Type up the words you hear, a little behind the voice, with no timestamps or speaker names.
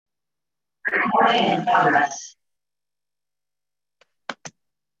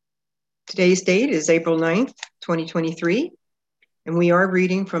Today's date is April 9th, 2023, and we are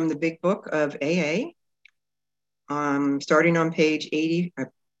reading from the Big Book of AA, starting on page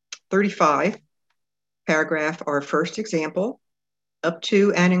 35, paragraph Our First Example, up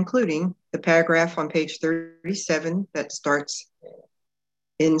to and including the paragraph on page 37 that starts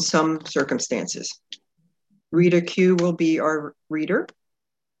In Some Circumstances. Rita Q will be our reader,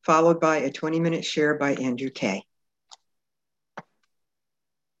 followed by a 20-minute share by Andrew K.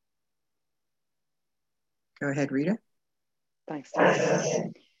 Go ahead, Rita. Thanks, Tess.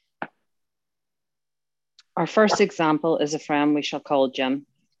 Our first example is a friend we shall call Jim.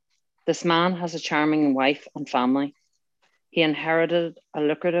 This man has a charming wife and family. He inherited a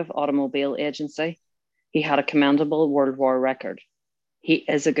lucrative automobile agency. He had a commendable World War record. He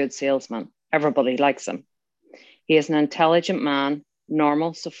is a good salesman. Everybody likes him. He is an intelligent man,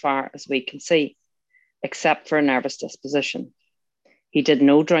 normal so far as we can see, except for a nervous disposition. He did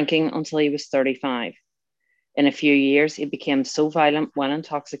no drinking until he was 35. In a few years, he became so violent when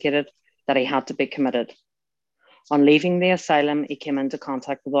intoxicated that he had to be committed. On leaving the asylum, he came into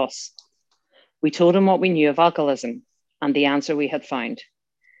contact with us. We told him what we knew of alcoholism and the answer we had found.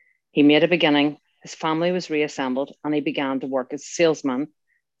 He made a beginning, his family was reassembled, and he began to work as a salesman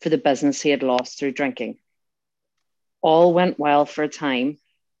for the business he had lost through drinking. All went well for a time,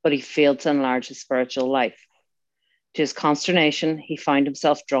 but he failed to enlarge his spiritual life. To his consternation, he found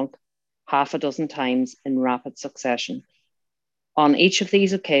himself drunk half a dozen times in rapid succession. On each of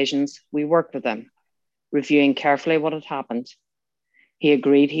these occasions, we worked with him, reviewing carefully what had happened. He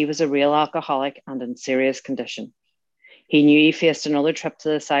agreed he was a real alcoholic and in serious condition. He knew he faced another trip to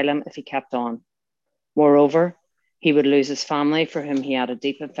the asylum if he kept on. Moreover, he would lose his family for whom he had a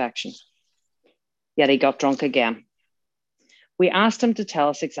deep affection. Yet he got drunk again. We asked him to tell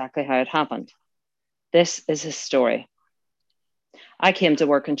us exactly how it happened. This is his story. I came to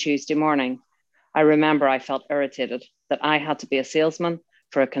work on Tuesday morning. I remember I felt irritated that I had to be a salesman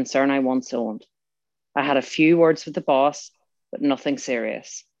for a concern I once owned. I had a few words with the boss, but nothing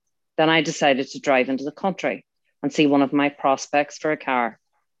serious. Then I decided to drive into the country and see one of my prospects for a car.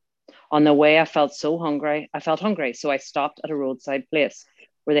 On the way, I felt hungry, so I stopped at a roadside place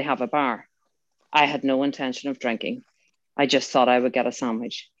where they have a bar. I had no intention of drinking. I just thought I would get a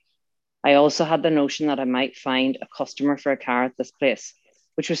sandwich. I also had the notion that I might find a customer for a car at this place,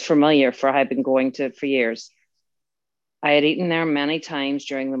 which was familiar, for I had been going to it for years. I had eaten there many times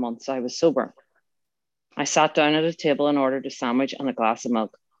during the months I was sober. I sat down at a table and ordered a sandwich and a glass of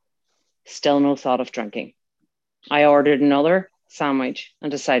milk. Still no thought of drinking. I ordered another sandwich and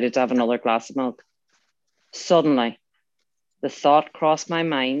decided to have another glass of milk. Suddenly, the thought crossed my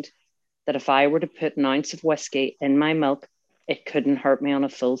mind that if I were to put an ounce of whiskey in my milk, it couldn't hurt me on a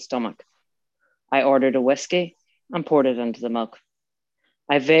full stomach. I ordered a whiskey and poured it into the milk.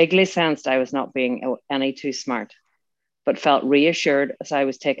 I vaguely sensed I was not being any too smart, but felt reassured as I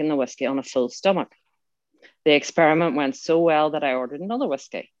was taking the whiskey on a full stomach. The experiment went so well that I ordered another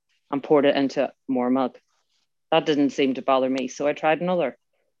whiskey and poured it into more milk. That didn't seem to bother me, so I tried another.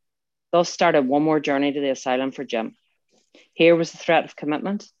 Thus started one more journey to the asylum for Jim. Here was the threat of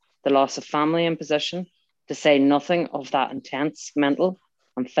commitment, the loss of family and position, to say nothing of that intense mental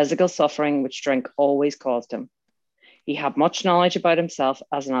and physical suffering which drink always caused him. He had much knowledge about himself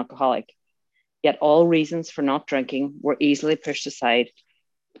as an alcoholic, yet all reasons for not drinking were easily pushed aside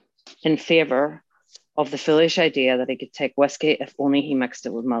in favour of the foolish idea that he could take whiskey if only he mixed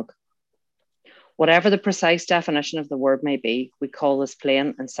it with milk. Whatever the precise definition of the word may be, we call this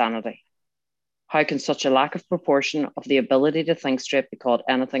plain insanity. How can such a lack of proportion of the ability to think straight be called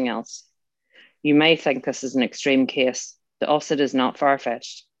anything else? You may think this is an extreme case. To us, it is not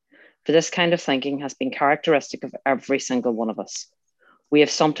far-fetched, for this kind of thinking has been characteristic of every single one of us. We have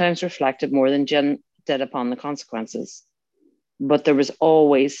sometimes reflected more than Jim did upon the consequences, but there was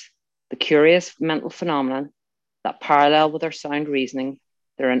always the curious mental phenomenon that parallel with our sound reasoning,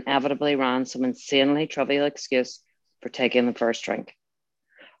 there inevitably ran some insanely trivial excuse for taking the first drink.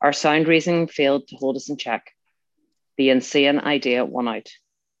 Our sound reasoning failed to hold us in check. The insane idea won out.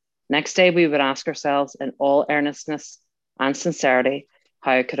 Next day, we would ask ourselves in all earnestness and sincerity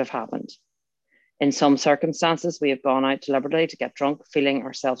how it could have happened. In some circumstances, we have gone out deliberately to get drunk, feeling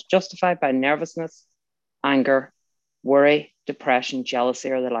ourselves justified by nervousness, anger, worry, depression, jealousy,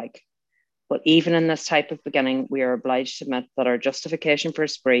 or the like. But even in this type of beginning, we are obliged to admit that our justification for a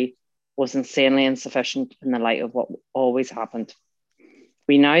spree was insanely insufficient in the light of what always happened.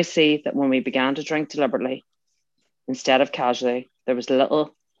 We now see that when we began to drink deliberately, instead of casually, there was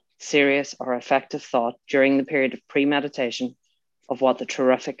little serious or effective thought during the period of premeditation of what the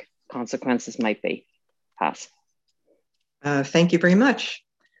terrific consequences might be. Pass. Thank you very much.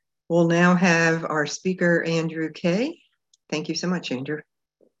 We'll now have our speaker, Andrew Kay. Thank you so much, Andrew.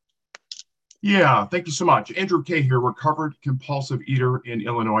 Yeah, thank you so much. Andrew Kay here, recovered compulsive eater in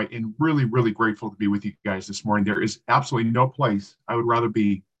Illinois, and really, really grateful to be with you guys this morning. There is absolutely no place I would rather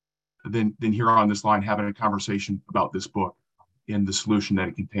be than here on this line having a conversation about this book and the solution that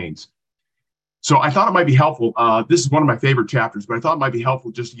it contains. So I thought it might be helpful. This is one of my favorite chapters, but I thought it might be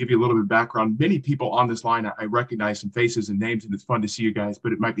helpful just to give you a little bit of background. Many people on this line, I recognize some faces and names, and it's fun to see you guys,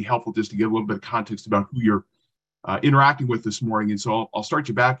 but it might be helpful just to give a little bit of context about who you're interacting with this morning. And so I'll start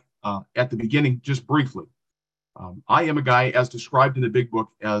you back at the beginning just briefly. I am a guy, as described in the big book,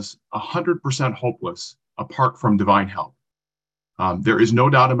 as 100% hopeless apart from divine help. There is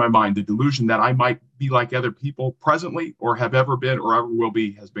no doubt in my mind the delusion that I might be like other people presently or have ever been or ever will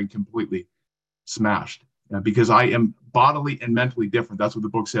be has been completely smashed because I am bodily and mentally different. That's what the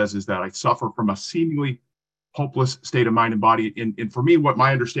book says, is that I suffer from a seemingly hopeless state of mind and body. And for me, what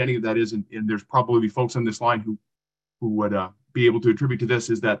my understanding of that is, and there's probably folks on this line who would be able to attribute to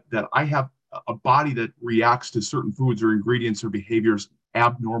this, is that I have a body that reacts to certain foods or ingredients or behaviors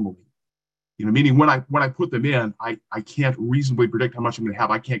abnormally. Meaning when I put them in, I can't reasonably predict how much I'm going to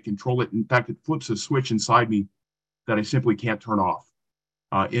have. I can't control it. In fact, it flips a switch inside me that I simply can't turn off.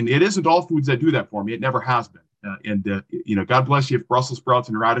 And it isn't all foods that do that for me. It never has been. God bless you if Brussels sprouts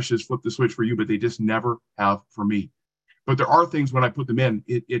and radishes flip the switch for you, but they just never have for me. But there are things when I put them in,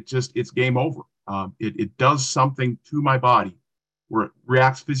 it's game over. It does something to my body where it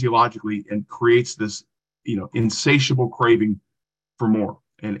reacts physiologically and creates this, insatiable craving for more.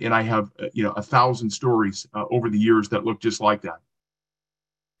 And I have, 1,000 stories over the years that look just like that.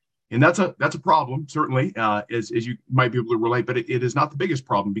 And that's a problem, certainly, as you might be able to relate, but it is not the biggest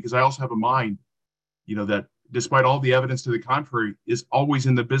problem, because I also have a mind, that despite all the evidence to the contrary, is always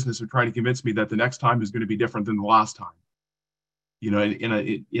in the business of trying to convince me that the next time is going to be different than the last time.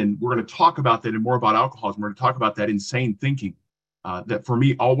 And we're going to talk about that and more about alcoholism. We're going to talk about that insane thinking that for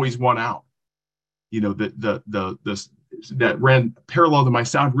me always won out. That ran parallel to my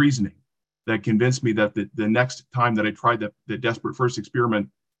sound reasoning that convinced me that the next time that I tried the desperate first experiment,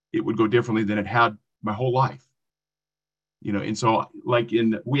 it would go differently than it had my whole life. And so like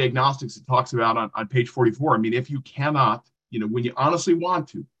in We Agnostics, it talks about on page 44, I mean, if you cannot, when you honestly want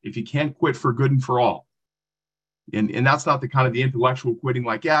to, if you can't quit for good and for all, and that's not the kind of the intellectual quitting,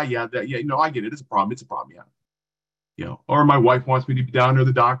 like, I get it. It's a problem. Yeah. Or my wife wants me to be down there.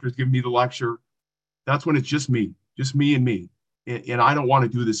 The doctor's giving me the lecture. That's when it's just me and me. And I don't want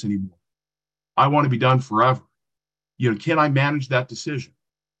to do this anymore. I want to be done forever. Can I manage that decision?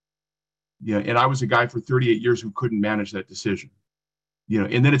 Yeah. And I was a guy for 38 years who couldn't manage that decision.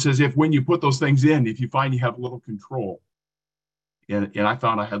 And then it says, if when you put those things in, if you find you have little control, and I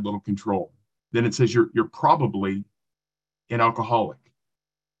found I had little control, then it says you're probably an alcoholic.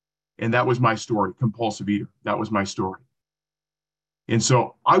 And that was my story, compulsive eater. That was my story. And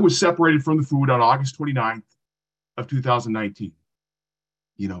so I was separated from the food on August 29th of 2019.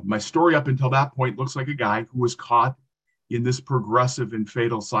 My story up until that point looks like a guy who was caught in this progressive and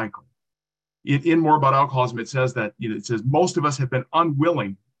fatal cycle. In More About Alcoholism, it says that, it says most of us have been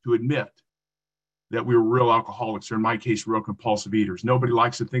unwilling to admit that we were real alcoholics, or in my case, real compulsive eaters. Nobody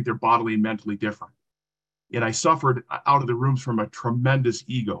likes to think they're bodily and mentally different. And I suffered out of the rooms from a tremendous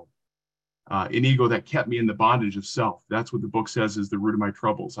ego, an ego that kept me in the bondage of self. That's what the book says is the root of my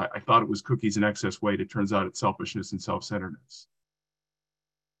troubles. I thought it was cookies and excess weight. It turns out it's selfishness and self-centeredness.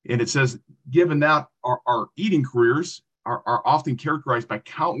 And it says, given that our eating careers are often characterized by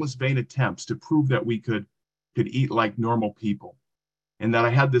countless vain attempts to prove that we could eat like normal people, and that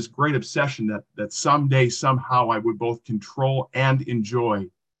I had this great obsession that someday, somehow, I would both control and enjoy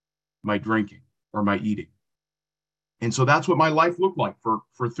my drinking or my eating. And so that's what my life looked like for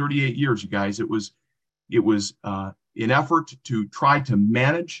 38 years, you guys. It was an effort to try to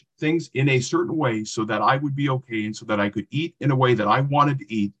manage things in a certain way so that I would be okay, and so that I could eat in a way that I wanted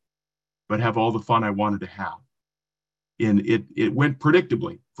to eat, but have all the fun I wanted to have. And it went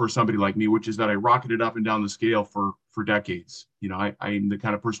predictably for somebody like me, which is that I rocketed up and down the scale for decades. I'm the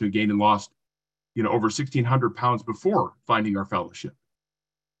kind of person who gained and lost, over 1,600 pounds before finding our fellowship.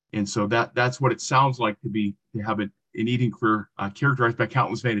 And so that's what it sounds like to have an eating career characterized by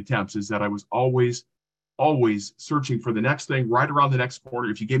countless vain attempts, is that I was always searching for the next thing right around the next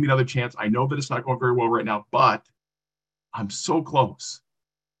corner. If you gave me another chance, I know that it's not going very well right now, but I'm so close.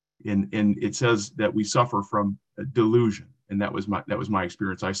 And it says that we suffer from a delusion. And that was my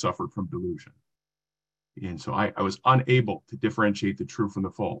experience. I suffered from delusion. And so I was unable to differentiate the true from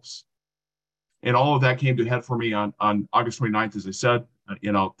the false. And all of that came to a head for me on August 29th, as I said.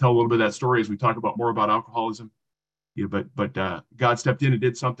 and I'll tell a little bit of that story as we talk about more about alcoholism. But God stepped in and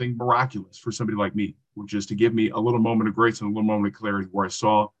did something miraculous for somebody like me, which is to give me a little moment of grace and a little moment of clarity where I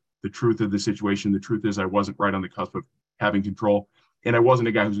saw the truth of the situation. The truth is I wasn't right on the cusp of having control, and I wasn't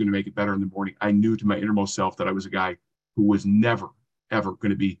a guy who was going to make it better in the morning. I knew to my innermost self that I was a guy who was never, ever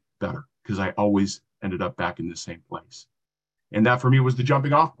going to be better, because I always ended up back in the same place. And that for me was the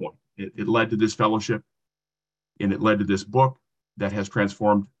jumping off point. It led to this fellowship, and it led to this book that has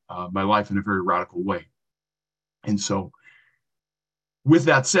transformed my life in a very radical way. And so with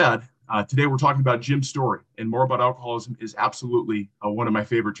that said, today we're talking about Jim's story, and More About Alcoholism is absolutely one of my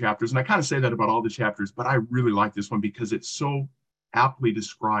favorite chapters. And I kind of say that about all the chapters, but I really like this one because it so aptly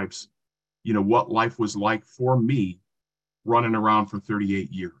describes, what life was like for me running around for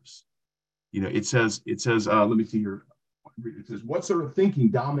 38 years. It says, let me see here. It says, what sort of thinking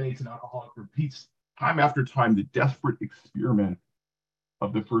dominates an alcoholic, repeats time after time the desperate experiment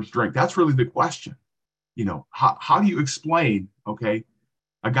of the first drink? That's really the question. How do you explain, okay,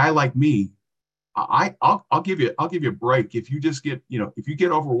 a guy like me, I'll give you a break. If you just get, if you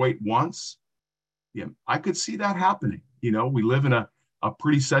get overweight once, I could see that happening. We live in a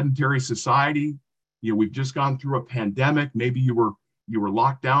pretty sedentary society. We've just gone through a pandemic. Maybe you were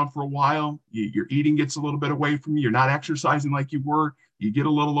locked down for a while. Your eating gets a little bit away from you. You're not exercising like you were. You get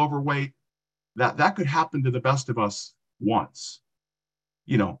a little overweight. That could happen to the best of us once.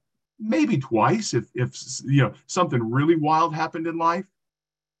 Maybe twice if something really wild happened in life.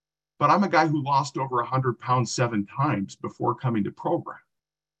 But I'm a guy who lost over 100 pounds 7 times before coming to program.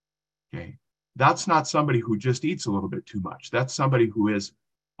 Okay, that's not somebody who just eats a little bit too much. That's somebody who is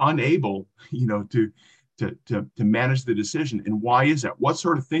unable, to manage the decision. And why is that? What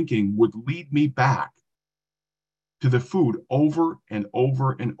sort of thinking would lead me back to the food over and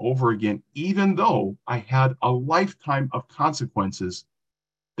over and over again, even though I had a lifetime of consequences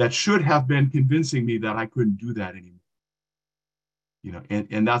that should have been convincing me that I couldn't do that anymore.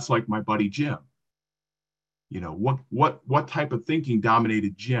 And that's like my buddy Jim. What type of thinking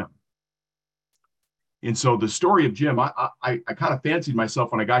dominated Jim? And so the story of Jim, I kind of fancied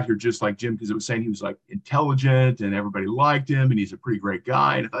myself when I got here just like Jim, because it was saying he was like intelligent and everybody liked him and he's a pretty great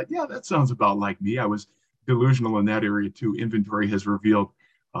guy. And I thought, yeah, that sounds about like me. I was delusional in that area too. Inventory has revealed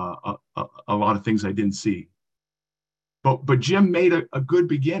a lot of things I didn't see. But Jim made a good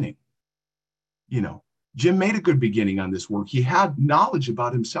beginning. Jim made a good beginning on this work. He had knowledge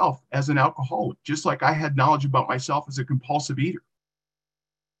about himself as an alcoholic, just like I had knowledge about myself as a compulsive eater.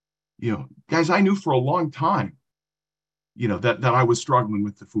 Guys, I knew for a long time, that I was struggling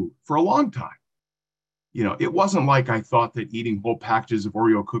with the food for a long time. It wasn't like I thought that eating whole packages of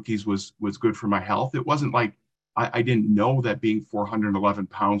Oreo cookies was good for my health. It wasn't like I didn't know that being 411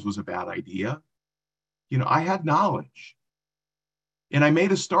 pounds was a bad idea. I had knowledge. And I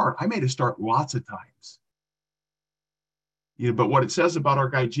made a start. I made a start lots of times. But what it says about our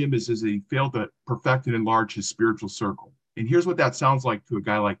guy Jim is he failed to perfect and enlarge his spiritual circle. And here's what that sounds like to a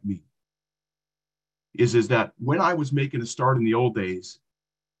guy like me. Is that when I was making a start in the old days,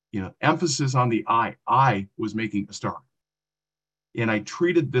 emphasis on the I was making a start. And I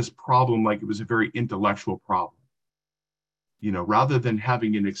treated this problem like it was a very intellectual problem. Rather than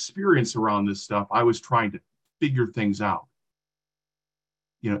having an experience around this stuff, I was trying to figure things out.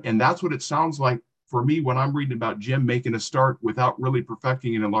 And that's what it sounds like for me when I'm reading about Jim making a start without really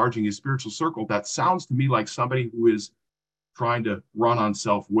perfecting and enlarging his spiritual circle. That sounds to me like somebody who is trying to run on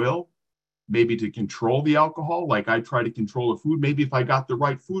self-will, maybe to control the alcohol, like I try to control the food. Maybe if I got the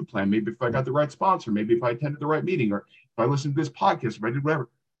right food plan, maybe if I got the right sponsor, maybe if I attended the right meeting, or if I listened to this podcast, if I did whatever,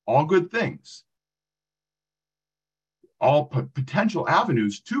 all good things, all potential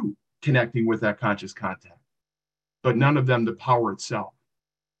avenues to connecting with that conscious contact, but none of them the power itself.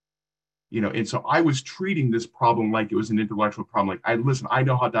 And so I was treating this problem like it was an intellectual problem. Like, I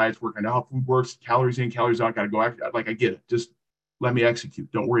know how diets work. I know how food works, calories in, calories out, got to go after. Like, I get it. Just let me execute.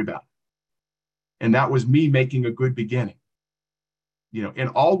 Don't worry about it. And that was me making a good beginning. And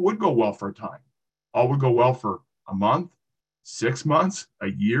all would go well for a time. All would go well for a month, 6 months, a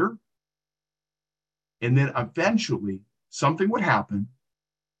year. And then eventually something would happen,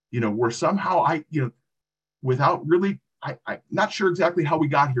 where somehow without really, I'm not sure exactly how we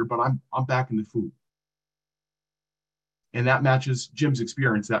got here, but I'm back in the food. And that matches Jim's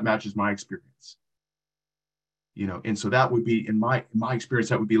experience. That matches my experience. And so that would be, in my experience,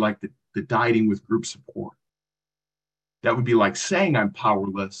 that would be like the dieting with group support. That would be like saying I'm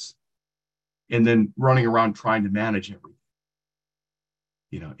powerless and then running around trying to manage everything.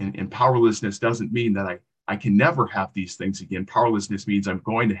 And powerlessness doesn't mean that I can never have these things again. Powerlessness means I'm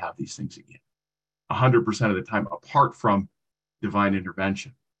going to have these things again 100% of the time, apart from divine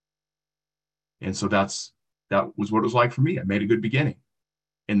intervention. And so that was what it was like for me. I made a good beginning,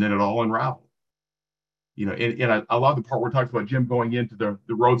 and then it all unraveled. And I love the part where it talks about Jim going into the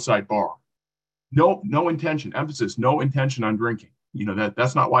roadside bar. No intention, emphasis, no intention on drinking.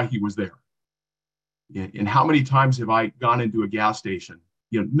 That's not why he was there. And how many times have I gone into a gas station?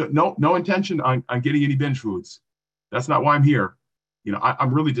 No intention on getting any binge foods. That's not why I'm here.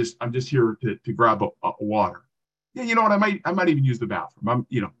 I'm just here to grab a water. Yeah, you know what? I might even use the bathroom.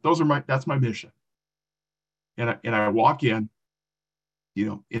 That's my mission. And I walk in,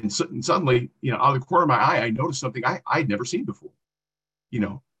 and suddenly, out of the corner of my eye, I noticed something I'd never seen before.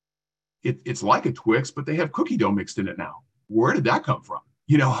 It's like a Twix, but they have cookie dough mixed in it now. Where did that come from?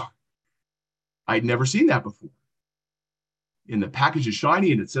 I'd never seen that before. And the package is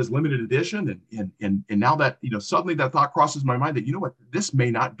shiny and it says limited edition. And now that, suddenly that thought crosses my mind that, this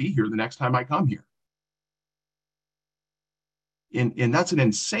may not be here the next time I come here. And that's an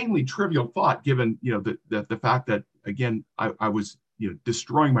insanely trivial thought, given, the fact that, again, I was,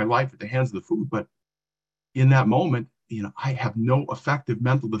 destroying my life at the hands of the food. But in that moment, I have no effective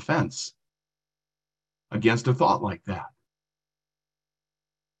mental defense against a thought like that.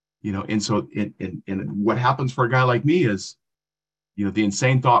 And so and what happens for a guy like me is, the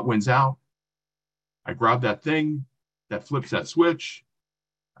insane thought wins out. I grab that thing that flips that switch.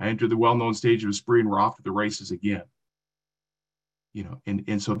 I enter the well-known stage of a spree, and we're off to the races again.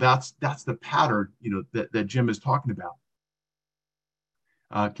 And so that's the pattern, that Jim is talking about.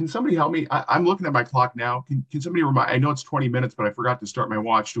 Can somebody help me? I'm looking at my clock now. Can somebody remind? I know it's 20 minutes, but I forgot to start my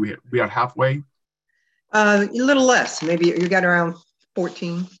watch. Do we are halfway? A little less. Maybe you got around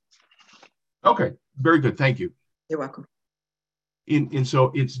 14. Okay, very good. Thank you. You're welcome. And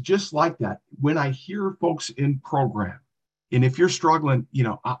so it's just like that. When I hear folks in program, and if you're struggling,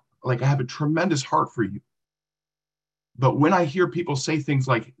 I have a tremendous heart for you. But when I hear people say things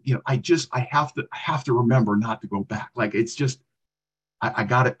like, I have to remember not to go back. Like, it's just, I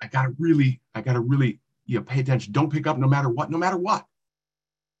gotta really, pay attention. Don't pick up no matter what.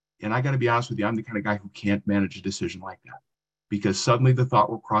 And I got to be honest with you, I'm the kind of guy who can't manage a decision like that, because suddenly the thought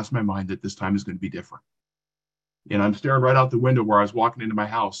will cross my mind that this time is going to be different. And I'm staring right out the window where I was walking into my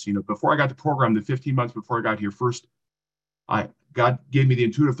house. Before I got to program, the 15 months before I got here, first, God gave me the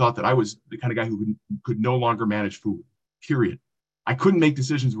intuitive thought that I was the kind of guy who could no longer manage food, period. I couldn't make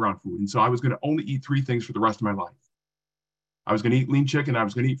decisions around food. And so I was going to only eat 3 things for the rest of my life. I was going to eat lean chicken, I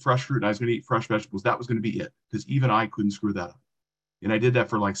was going to eat fresh fruit, and I was going to eat fresh vegetables. That was going to be it, because even I couldn't screw that up. And I did that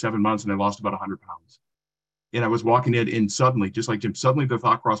for like 7 months, and I lost about 100 pounds. And I was walking in, and suddenly, just like Jim, suddenly the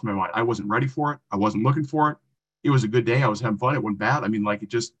thought crossed my mind. I wasn't ready for it. I wasn't looking for it. It was a good day. I was having fun. It wasn't bad. I mean, it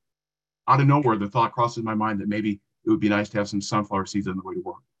just, out of nowhere, the thought crosses my mind that maybe it would be nice to have some sunflower seeds on the way to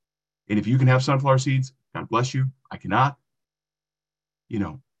work. And if you can have sunflower seeds, God bless you. I cannot.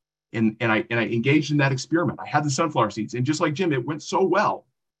 And I engaged in that experiment. I had the sunflower seeds, and just like Jim, it went so well.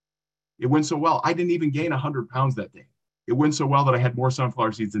 I didn't even gain 100 pounds that day. It went so well that I had more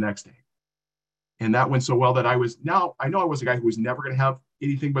sunflower seeds the next day. And that went so well that I know I was a guy who was never going to have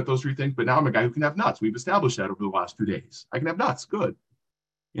anything but those 3 things, but now I'm a guy who can have nuts. We've established that over the last 2 days. I can have nuts, good.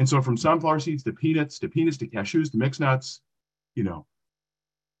 And so from sunflower seeds to peanuts to cashews to mixed nuts, and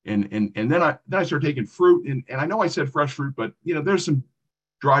then I started taking fruit, and I know I said fresh fruit, but there's some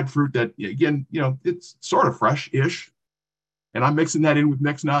dried fruit that, again, it's sort of fresh-ish, and I'm mixing that in with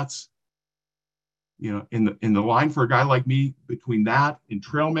mixed nuts. In the line for a guy like me, between that and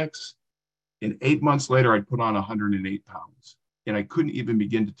trail mix, and 8 months later, I'd put on 108 pounds. And I couldn't even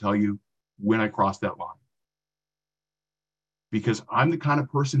begin to tell you when I crossed that line. Because I'm the kind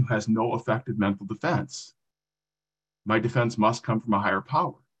of person who has no effective mental defense. My defense must come from a higher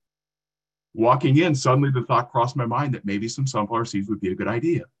power. Walking in, suddenly the thought crossed my mind that maybe some sunflower seeds would be a good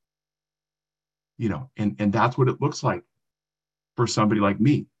idea. And that's what it looks like for somebody like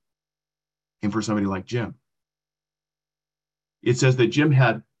me and for somebody like Jim. It says that Jim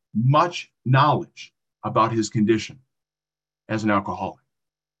had much knowledge about his condition as an alcoholic.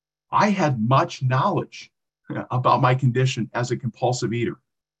 I had much knowledge about my condition as a compulsive eater.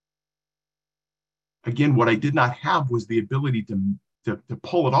 Again, what I did not have was the ability to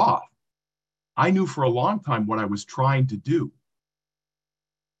pull it off. I knew for a long time what I was trying to do.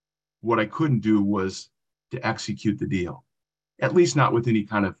 What I couldn't do was to execute the deal, at least not with any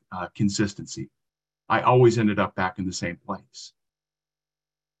kind of consistency. I always ended up back in the same place.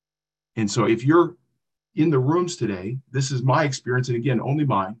 And so if you're in the rooms today, this is my experience, and again, only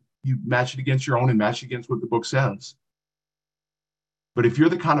mine. You match it against your own and match it against what the book says. But if you're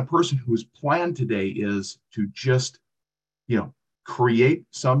the kind of person whose plan today is to just, create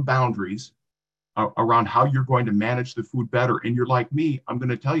some boundaries around how you're going to manage the food better, and you're like me, I'm going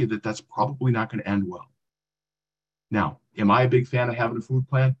to tell you that that's probably not going to end well. Now, am I a big fan of having a food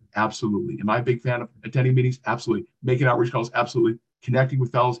plan? Absolutely. Am I a big fan of attending meetings? Absolutely. Making outreach calls? Absolutely. Connecting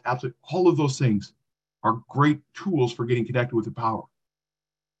with fellows? Absolutely. All of those things are great tools for getting connected with the power.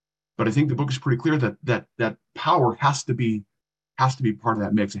 But I think the book is pretty clear that power has to be part of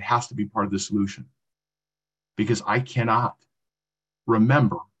that mix. It has to be part of the solution, because I cannot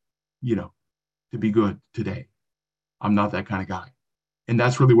remember, to be good today. I'm not that kind of guy. And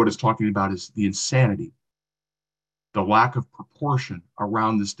that's really what it's talking about, is the insanity, the lack of proportion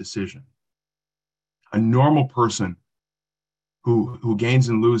around this decision. A normal person who gains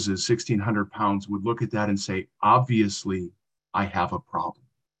and loses 1,600 pounds would look at that and say, obviously, I have a problem.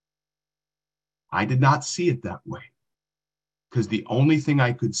 I did not see it that way, because the only thing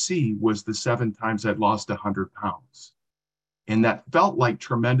I could see was the 7 times I'd lost 100 pounds. And that felt like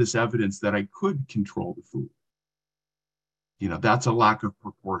tremendous evidence that I could control the food. That's a lack of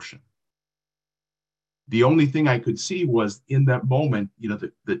proportion. The only thing I could see was in that moment,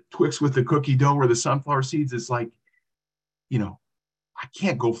 the Twix with the cookie dough or the sunflower seeds. It's like, I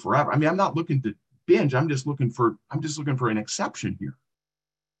can't go forever. I mean, I'm not looking to binge. I'm just looking for an exception here.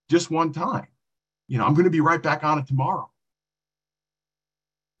 Just one time. I'm going to be right back on it tomorrow.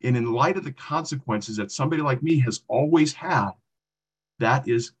 And in light of the consequences that somebody like me has always had, that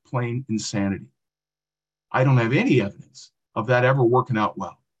is plain insanity. I don't have any evidence of that ever working out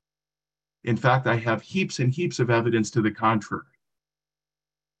well. In fact, I have heaps and heaps of evidence to the contrary.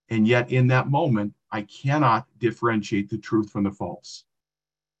 And yet in that moment, I cannot differentiate the truth from the false.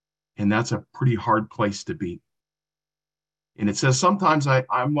 And that's a pretty hard place to be. And it says sometimes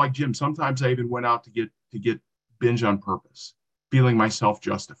I'm like Jim. Sometimes I even went out to get binge on purpose, feeling myself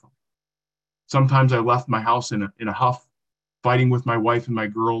justified. Sometimes I left my house in a huff, fighting with my wife and my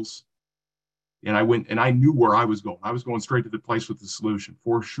girls. And I went, and I knew where I was going. I was going straight to the place with the solution,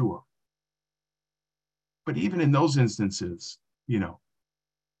 for sure. But even in those instances, a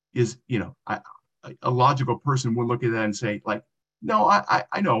logical person would look at that and say, like, no,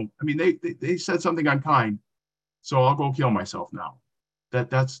 I know. I mean, they said something unkind, so I'll go kill myself now.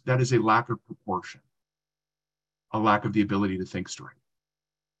 That is a lack of proportion, a lack of the ability to think straight.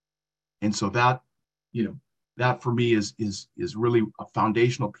 And so that for me is really a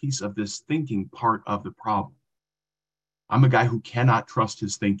foundational piece of this thinking part of the problem. I'm a guy who cannot trust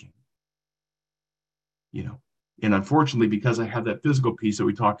his thinking. And unfortunately, because I have that physical piece that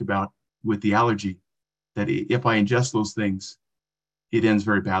we talked about with the allergy, that if I ingest those things, it ends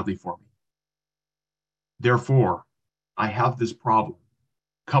very badly for me. Therefore, I have this problem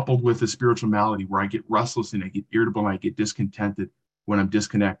coupled with a spiritual malady where I get restless and I get irritable and I get discontented when I'm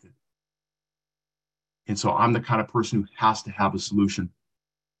disconnected. And so I'm the kind of person who has to have a solution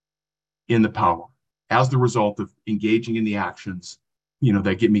in the power as the result of engaging in the actions,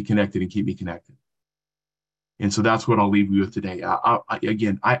 that get me connected and keep me connected. And so that's what I'll leave you with today.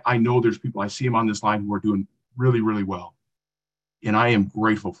 I know there's people, I see them on this line who are doing really, really well. And I am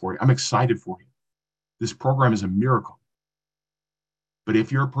grateful for you. I'm excited for you. This program is a miracle. But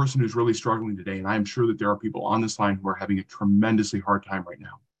if you're a person who's really struggling today, and I'm sure that there are people on this line who are having a tremendously hard time right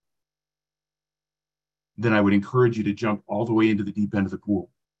now, then I would encourage you to jump all the way into the deep end of the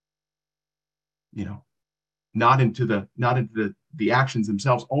pool. Not into the actions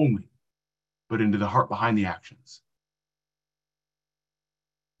themselves only, but into the heart behind the actions.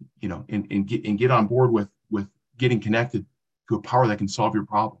 And get on board with getting connected to a power that can solve your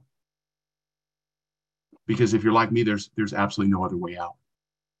problem. Because if you're like me, there's absolutely no other way out.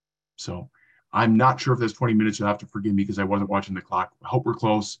 So I'm not sure if that's 20 minutes. You'll have to forgive me because I wasn't watching the clock. I hope we're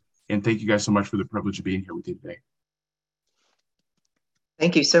close. And thank you guys so much for the privilege of being here with you today.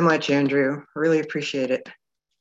 Thank you so much, Andrew. Really appreciate it.